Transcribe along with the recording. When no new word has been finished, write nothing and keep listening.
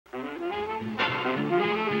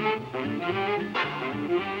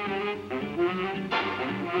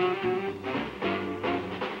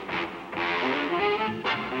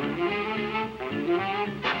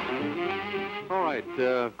All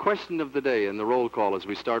right, question of the day in the roll call as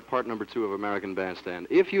we start part number 2 of American Bandstand.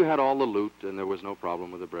 If you had all the loot and there was no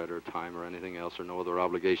problem with the bread or time or anything else or no other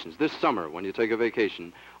obligations, this summer when you take a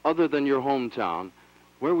vacation, other than your hometown,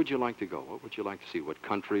 where would you like to go? What would you like to see? What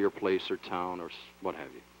country or place or town or what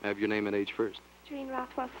have you? Have your name and age first. Jean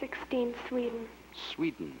Rothwald, 16, Sweden.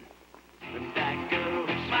 Sweden. That girl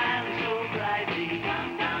smiling so brightly,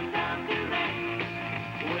 down, down, down the rank.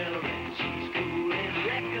 Well, then she's cool and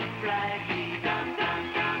reckon brightly, down,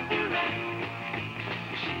 down, down the rank.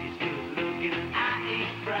 She's good looking and I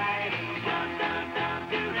ain't bright, down, down, down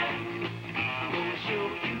the rank. I'm gonna show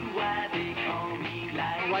you why they call me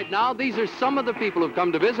like. Right now, these are some of the people who've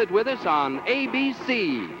come to visit with us on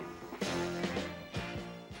ABC.